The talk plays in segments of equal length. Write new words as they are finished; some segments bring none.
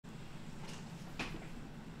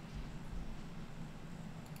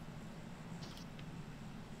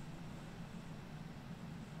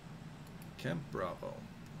Camp Bravo.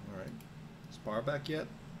 Alright. Is Bar back yet?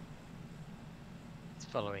 It's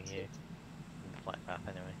following you in the flight path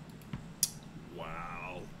anyway.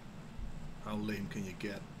 Wow. How lame can you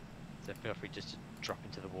get? So feel free just to drop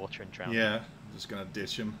into the water and drown. Yeah, I'm just gonna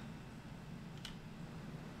ditch him.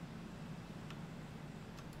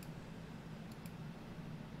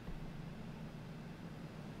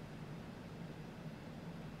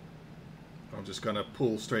 I'm just gonna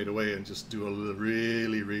pull straight away and just do a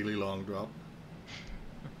really, really long drop.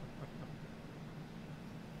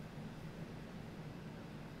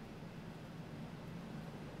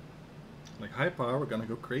 Like, hi Par, we're gonna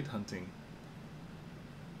go crate hunting.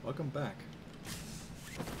 Welcome back.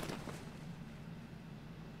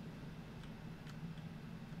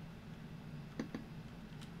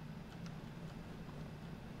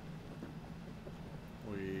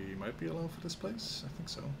 We might be alone for this place, I think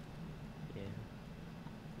so. Yeah.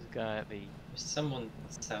 There's a guy at the... There's someone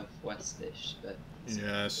southwestish, but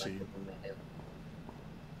Yeah, I see. like on the hill.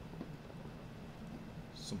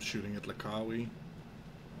 Some shooting at Lakawi.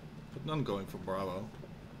 But none going for Bravo.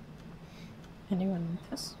 Anyone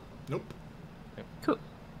with us? Nope. Cool.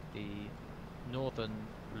 The northern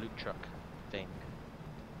loot truck thing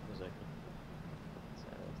was open. So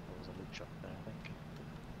there was a loot truck there, I think.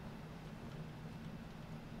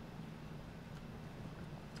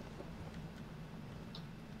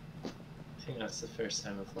 I think that's the first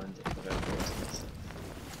time I've landed without forcing myself.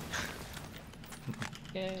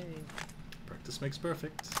 Yay! Practice makes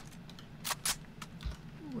perfect.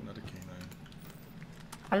 Ooh, another canine.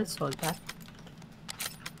 I'll solve that.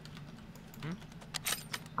 Hmm?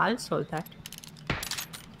 I'll solve that.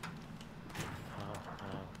 Oh,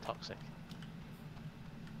 toxic.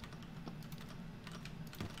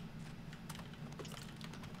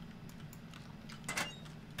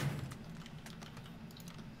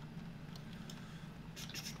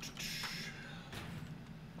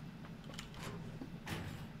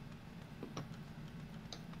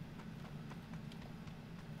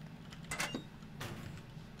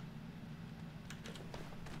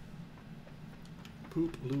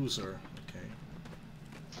 Poop loser. Okay.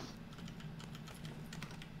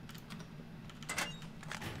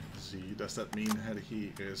 Z, does that mean that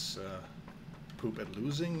he is poop at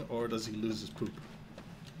losing, or does he lose his poop?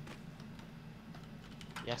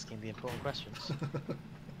 You're asking the important questions.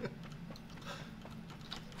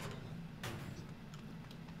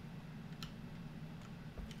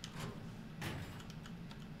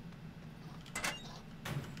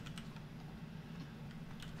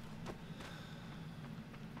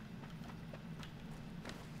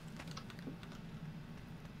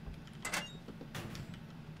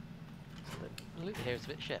 The loot here is a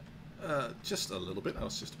bit shit. Just a little bit. I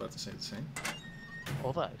was just about to say the same.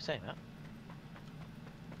 Although, saying that,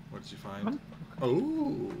 What did you find?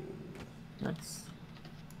 Oh! Nice.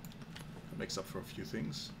 That makes up for a few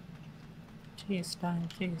things. Cheese time,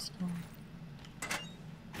 cheese time.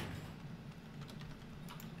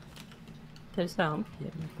 There's a hump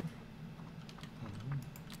here.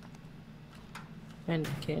 And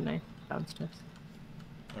K9 downstairs.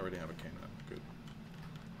 I already have a canine. Good.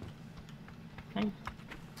 Fine.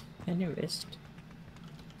 Any wrist.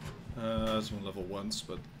 It's on level once,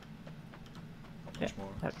 but not much more.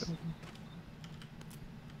 That will do.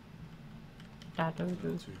 That will do.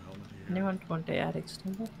 Level 2 helmet here. Anyone want a air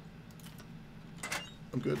extender?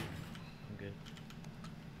 I'm good. I'm good.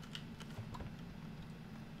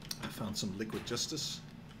 I found some liquid justice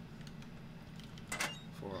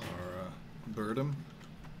for our Burdum.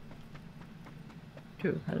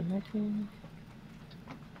 2 helmet.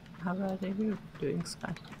 How are you doing,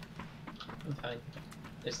 Sky? I'm fine.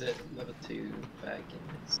 There's a level 2 bag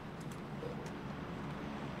in this.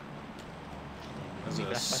 There's a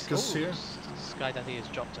That's Skus here. Sky Daddy has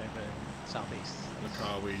dropped over southeast.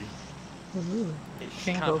 Lakawi. Ooh, It's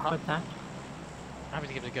can kind go of for hard. that. Happy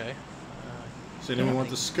to give it a go. Does anyone want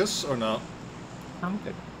to Skus or not? I'm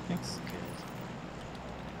good, thanks. Good.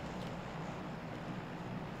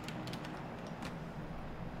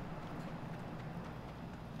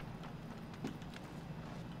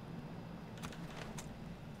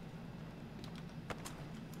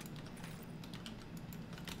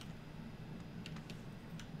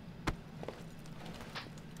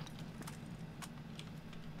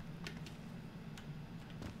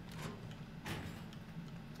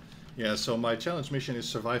 Yeah, so my challenge mission is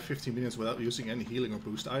survive 15 minutes without using any healing or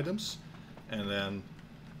boost items. And then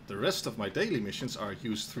the rest of my daily missions are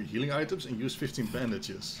use 3 healing items and use 15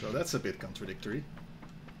 bandages. So that's a bit contradictory.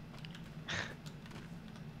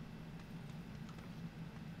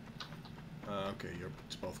 Okay, you're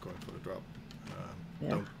both going for the drop.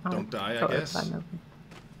 Yeah, Don't die, I go guess. if I'm okay.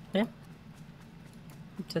 Yeah.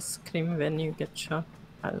 Just scream when you get shot.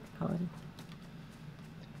 I'll cover you.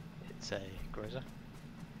 It's a Groza.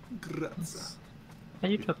 Grazie. Yes. Are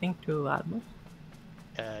you dropping to armor?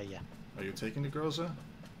 Yeah, Are you taking the Groza?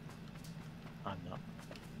 I'm not.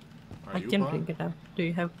 Are I you, can Bar? bring it up. Do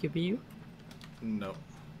you have QBU? No.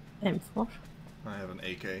 M4? I have an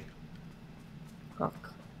AK.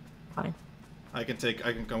 Rock. Fine. I can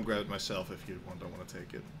come grab it myself if you don't want to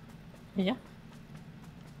take it. Yeah.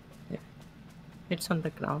 Yeah. It's on the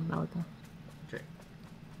ground now though. Okay.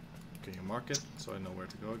 Can you mark it so I know where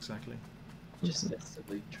to go exactly? Just missed the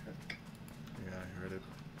loot truck. Yeah, I heard it.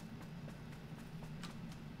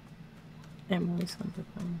 Ammo is on the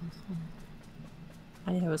ground. So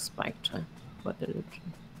I have a spike trap for the loot.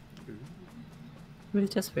 Ooh. We'll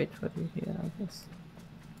just wait for you here, I guess.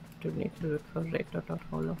 Do we need to look for red dot or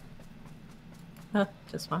hollow?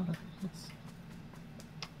 Just one of this.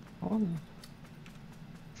 Oh no.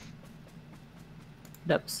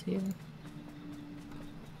 Dubs here.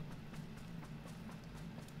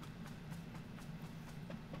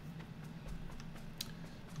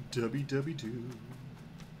 Dubby dubby doo.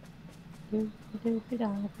 I have to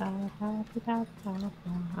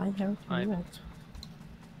I do it.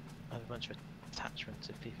 I have a bunch of attachments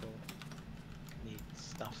if people need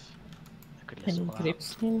stuff. I could list Any all out.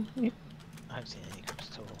 grips in it? I haven't seen any grips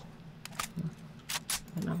at all.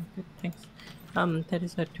 I know, good, thanks. There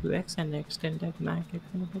is a 2x and extended mag if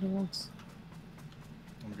anybody wants.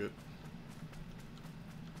 I'm good.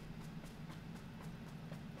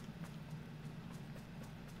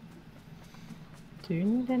 Do you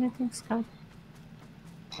need anything, Scott?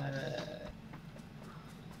 I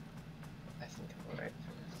think I'm alright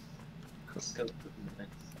for now. The scope would be nice.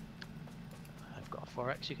 I've got a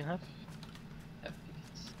 4x you can have. That'd be good.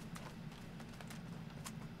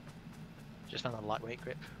 Just found a lightweight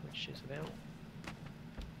grip, which is available.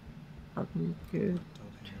 Good. Don't hear.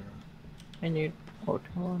 I need auto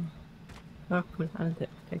on. Oh, cool. I'll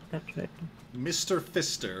take that red. Mr.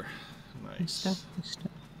 Fister. Nice. Mister.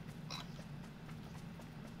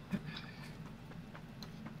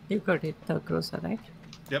 You got it, the grocer, right?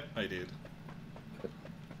 Yep, I did.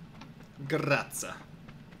 Grazie.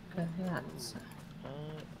 Grazie.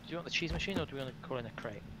 Do you want the cheese machine or do we want to call in a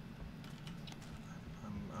crate?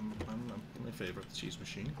 I'm in favor of the cheese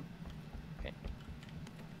machine. Okay.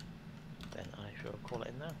 Then I shall call it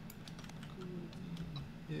in now.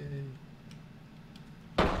 Yay.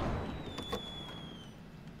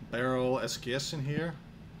 Barrel SKS in here.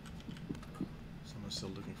 Someone's still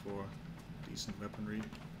looking for decent weaponry.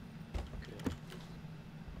 Good.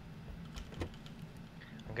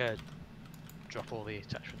 I'm going to drop all the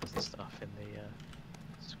attachments and stuff in the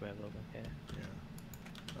square building here.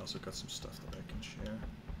 Yeah. I also got some stuff that I can share.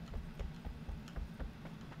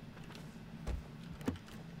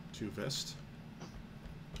 2 vest.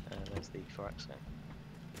 There's the 4x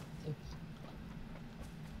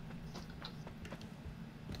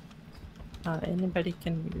now. Anybody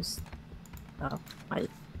can use. My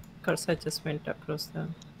cursor just went across the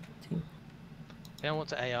thing. If anyone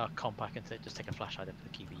wants an AR comp, I can just take a flash hider for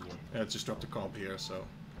the QBU. Yeah, just dropped the comp here, so.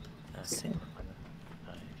 Same.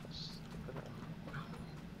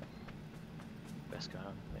 Best go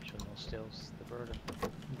on, make sure no one steals the Burdum.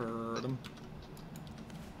 Burdum.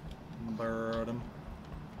 Burdum.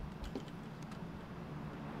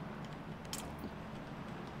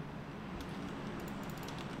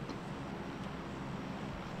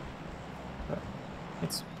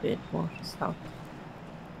 It's a bit more south.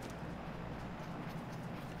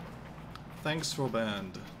 Thanks for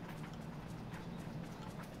band.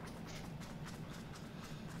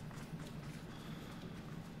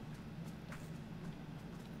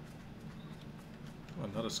 Oh,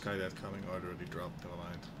 another Skydad coming. Oh, it already dropped. Never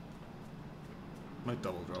mind. Might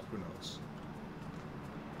double drop. Who knows?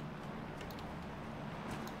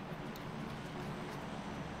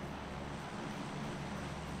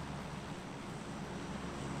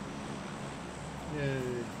 Yay!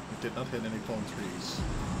 It did not hit any palm trees.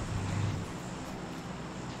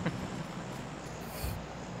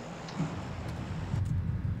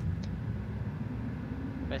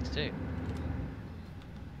 Where to do?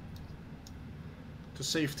 To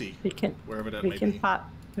safety, We can wherever that we may can be.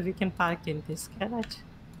 we can park in this garage.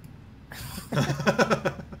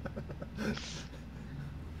 Oh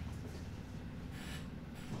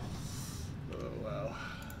wow.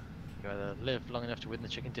 You either live long enough to win the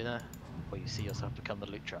chicken dinner, or you see yourself become the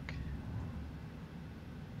loot truck.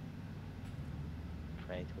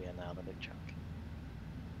 Afraid we are now the loot truck.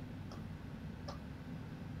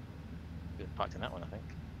 Good parked in that one, I think.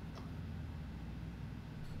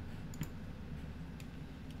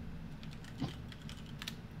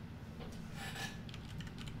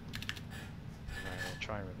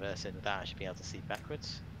 person without actually being able to see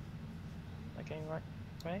backwards. Am I going the right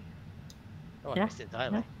way? Oh, I Yeah, missed it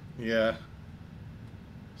entirely. Yeah.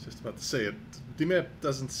 I was just about to say it. The map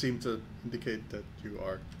doesn't seem to indicate that you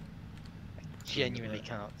are. Genuinely right.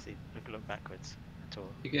 cannot see look backwards at all.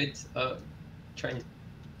 You good? Trying.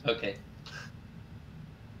 Okay.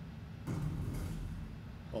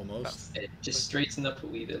 Almost. Just straighten up a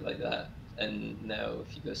wee bit like that, and now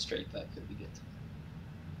if you go straight back, it'll be good.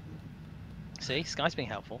 See, Sky's being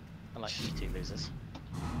helpful. Unlike you two losers.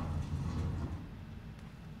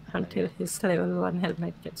 Until his level 1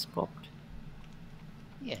 helmet gets popped.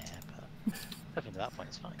 Yeah, but up to that point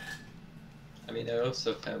it's fine. I mean, I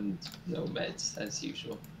also found no meds as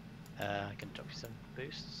usual. I can drop you some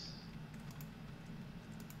boosts.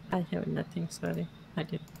 I have nothing, sorry. I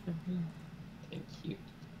didn't. Thank you.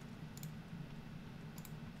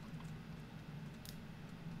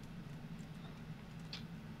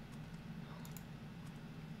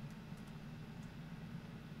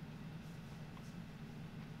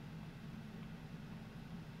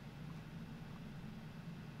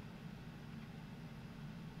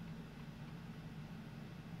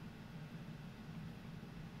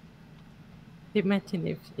 Imagine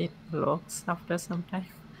if it locks after some time.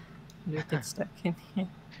 You get stuck in here.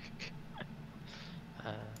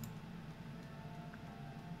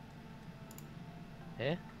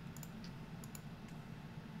 Here?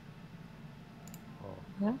 Oh,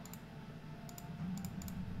 Yeah.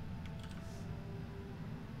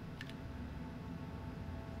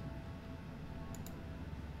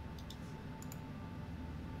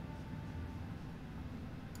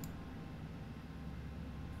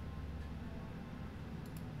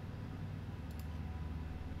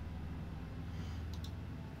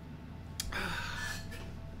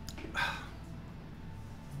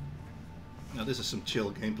 Now this is some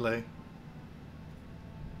chill gameplay.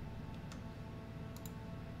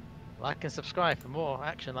 like and subscribe for more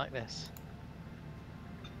action like this.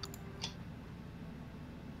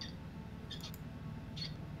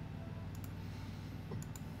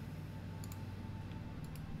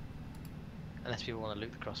 Unless people want to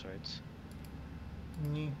loot the crossroads.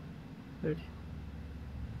 Good.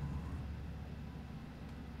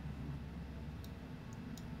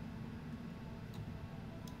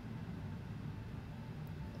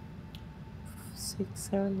 Six,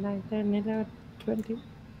 7, 9, 10, 11, 20.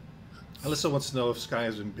 Alyssa wants to know if Sky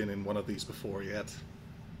hasn't been in one of these before yet.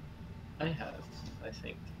 I have, I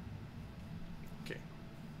think. Okay.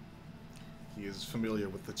 He is familiar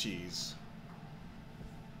with the cheese.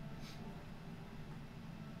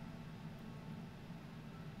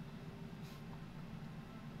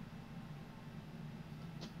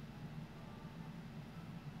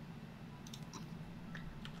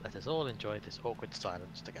 Let us all enjoy this awkward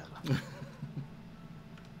silence together.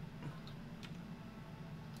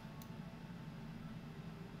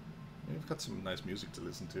 We've got some nice music to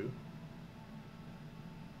listen to.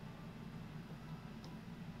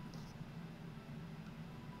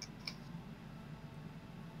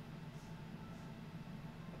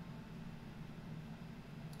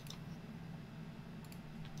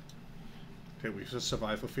 Okay, we've just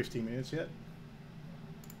survived for 15 minutes yet?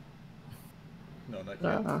 No, not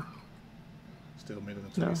yet. Still a minute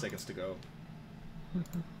and 20 seconds to go.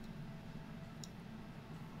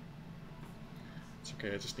 It's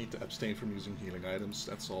okay, I just need to abstain from using healing items,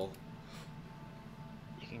 that's all.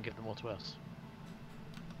 You can give them all to us.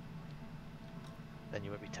 Then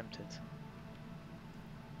you won't be tempted.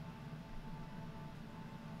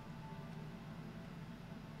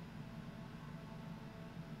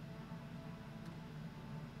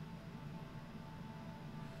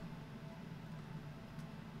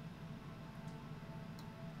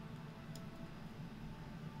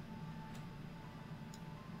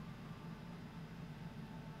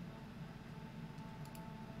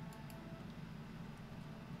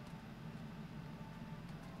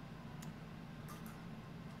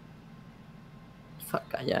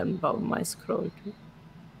 Fuck, I unbound my scroll too.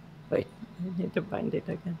 Wait, I need to bind it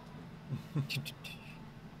again.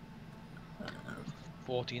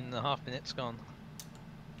 14.5 minutes gone.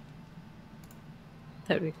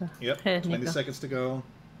 There we go. Yep, Hey, 20 Nico. seconds to go.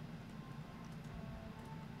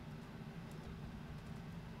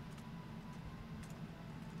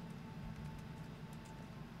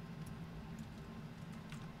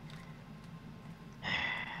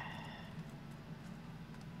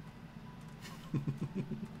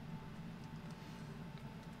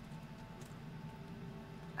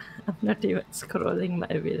 I'm not even scrolling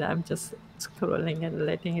my wheel, I'm just scrolling and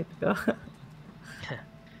letting it go.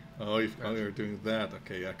 Oh, you're doing that.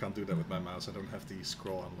 Okay, I can't do that with my mouse. I don't have the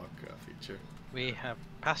scroll unlock feature. We have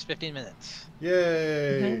passed 15 minutes.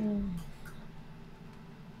 Yay!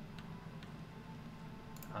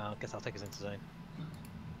 I guess I'll take us into zone.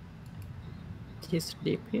 He's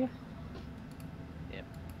deep here. Yep.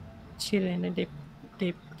 Chill in a deep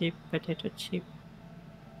potato chip.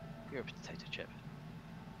 You're a potato chip.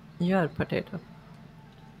 You are potato.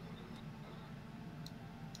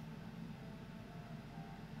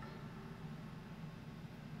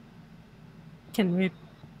 Can we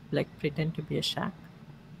like pretend to be a shack?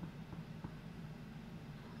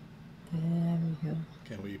 There we go.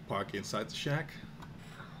 Can we park inside the shack?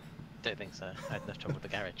 Don't think so. I had enough trouble with the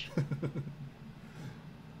garage.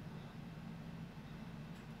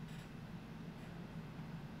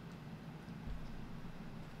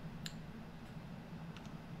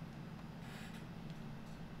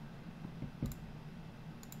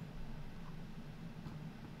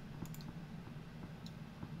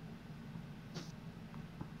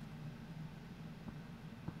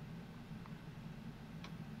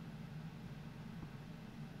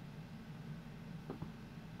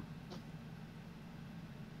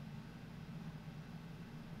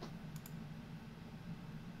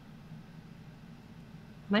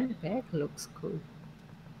 My bag looks cool.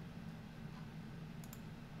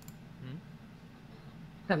 Hmm?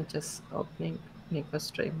 I'm just opening Nico's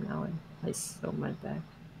stream now and I saw my bag.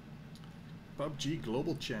 PUBG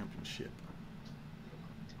Global Championship.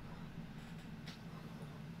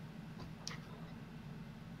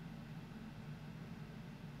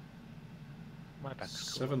 My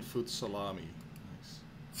back's cool. 7-foot salami. Nice.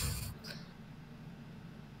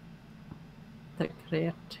 The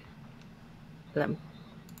great lamp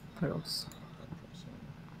pearls.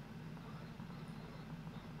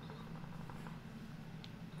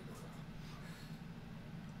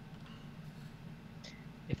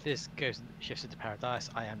 If this shifts into paradise,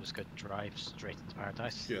 I am just going to drive straight into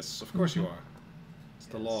paradise. Yes, of course you are. It's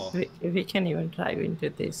the law. We can even drive into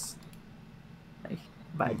this, like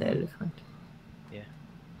by the elephant. Yeah.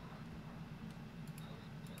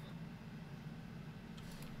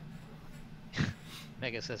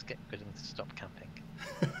 Mega says get Burdum to stop camping.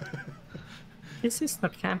 This is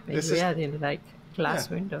not camping. This we is- are in like glass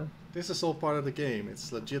Yeah. window. This is all part of the game.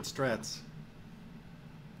 It's legit strats.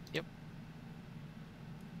 Yep.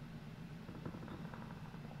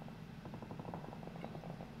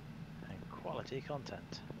 And quality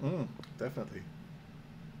content. Definitely.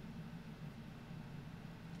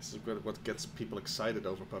 This is what gets people excited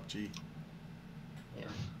over PUBG. Yeah.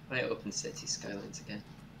 I open City Skylines again.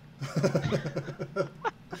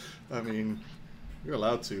 I mean, you're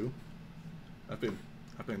allowed to. I've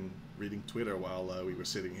been reading Twitter while we were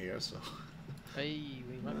sitting here, so Hey,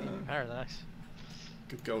 we might be in paradise.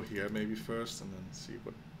 could go here maybe first and then see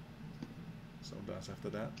what someone does after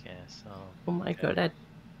that. Yes, Oh my go god,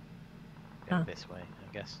 go this way,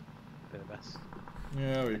 I guess. Be the best.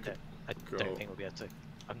 Yeah, we I could don't go. think we'll be able to.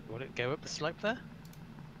 Would it go up the slope there?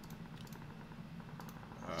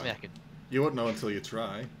 I mean, I could. You won't know until you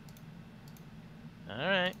try.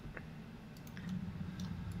 Alright.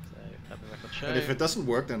 So, let the record show. And if it doesn't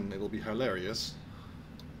work, then it'll be hilarious.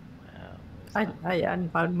 Well, I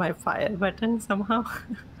unbound my fire button somehow.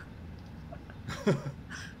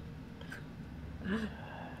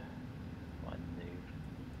 one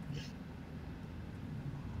noob.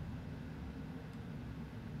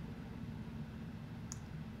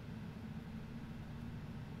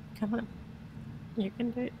 Come on, you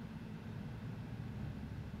can do it.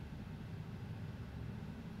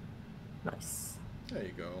 Nice. There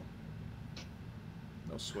you go.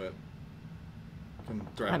 No sweat. You can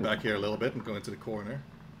drive back here a little bit and go into the corner.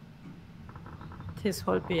 This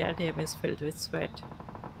whole BRDM is filled with sweat.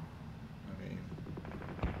 I mean,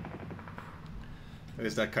 it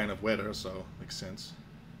is that kind of weather, so makes sense.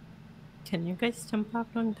 Can you guys jump up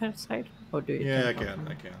on that side? Or do you Yeah, I jump up can. on-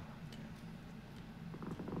 I can.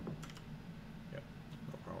 Yep,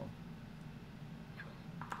 no problem.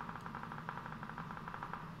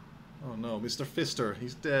 Oh no, Mr. Fister,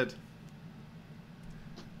 he's dead.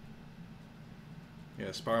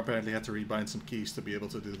 Yeah, Spar apparently had to rebind some keys to be able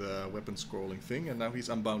to do the weapon scrolling thing, and now he's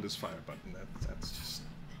unbound his fire button. That's just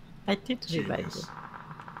I did revive genius. it.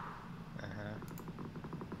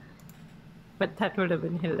 But that would have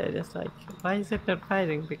been hilarious. Like, why is it not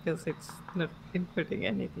firing? Because it's not inputting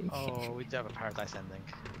anything. Oh, we do have a paradise ending.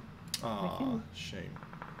 Aw, Okay. shame.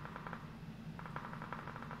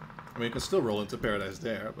 I mean, you can still roll into paradise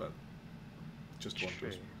there, but just one True.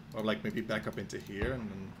 person. Or like maybe back up into here and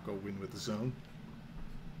then go win with the zone.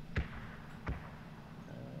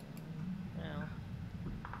 Well,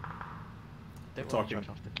 We're don't want to talking- jump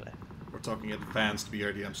off the cliff. We're talking advanced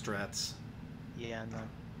BRDM strats. Yeah,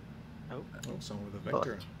 no. Oh, Oh, someone with a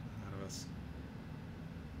vector ahead of us.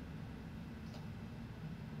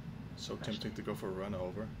 So tempting to go for a run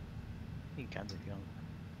over. you can if you want.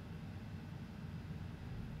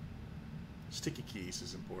 Sticky keys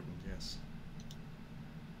is important, yes.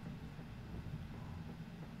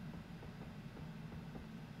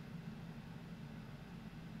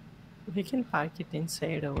 We can park it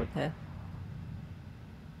inside over there.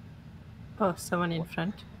 Oh, someone in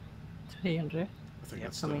front. 300. I think Yep.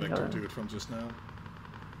 that's the Coming vector down. to it from just now.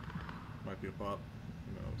 Might be a bot.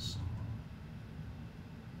 Who knows?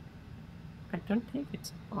 I don't think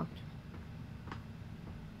it's a bot.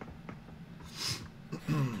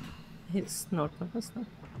 He's north of us now.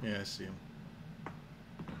 Yeah, I see him.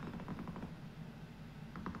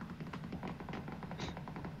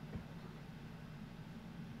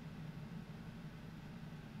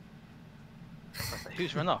 I was like,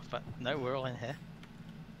 who's run off? But no, we're all in here.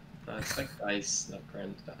 It's like guys snuck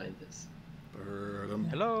around behind us. Burdum.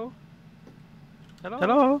 Hello? Hello?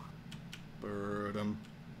 Hello? Burdum.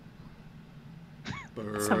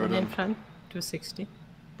 Someone in Burdum. front. 260.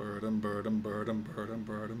 Burdum, Burdum, Burdum, Burdum,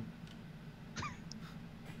 Burdum.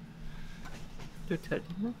 230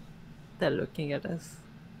 now. They're looking at us.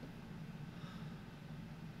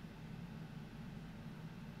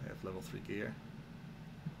 I have level 3 gear.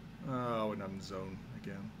 Oh, we're not in zone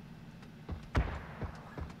again.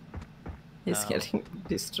 He's No. getting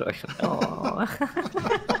destroyed. Oh.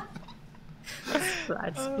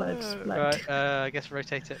 Splat, splat, splat. Right, I guess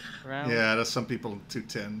rotate it around. Yeah, there's some people in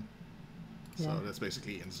 210. So Yeah. that's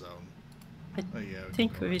basically in zone. I Oh, yeah, can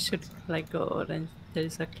think go we that should side. like go orange. There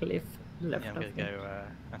is a cliff left Yeah, I'm of going to it. go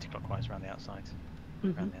anti-clockwise around the outside.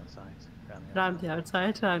 Mhm. Around the outside. Around the Round outside. the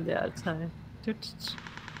outside, round the outside.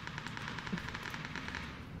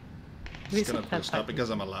 Just gonna push up because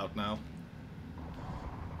I'm allowed now.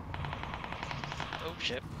 Oh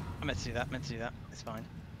shit. I meant to do that, meant to do that. It's fine.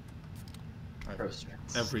 I Pro have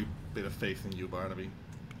strats. every bit of faith in you, Barnaby.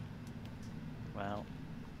 Well,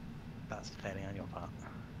 that's failing on your part.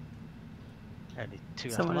 Only 2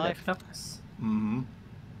 left Someone alive. left of us. Mm-hmm.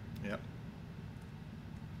 Yep.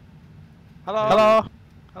 Hello? Hello?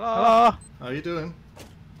 Hello? How you doing?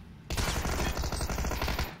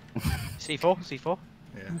 C4, C4.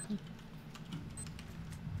 Yeah.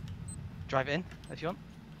 Drive it in if you want.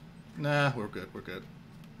 Nah, we're good, we're good.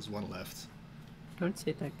 There's one left. Don't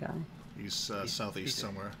see that guy. He's He's- southeast he's-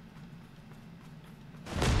 somewhere.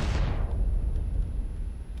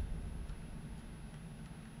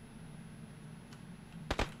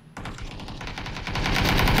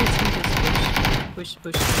 He's in this bush. Bush,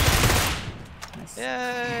 bush. Nice.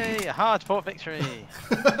 Yay! A hard fought victory!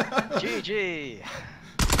 GG!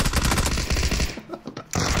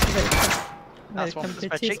 That's one Welcome for the to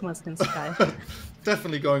spreadsheet. Chismas in Sky.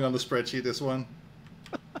 Definitely going on the spreadsheet, this one.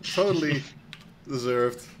 Totally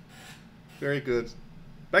deserved. Very good.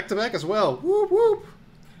 Back to back as well. Whoop whoop!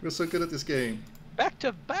 We're so good at this game. Back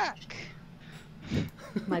to back!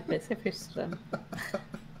 My pacifist run.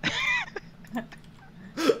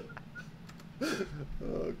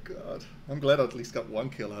 Oh god. I'm glad I at least got one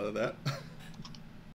kill out of that.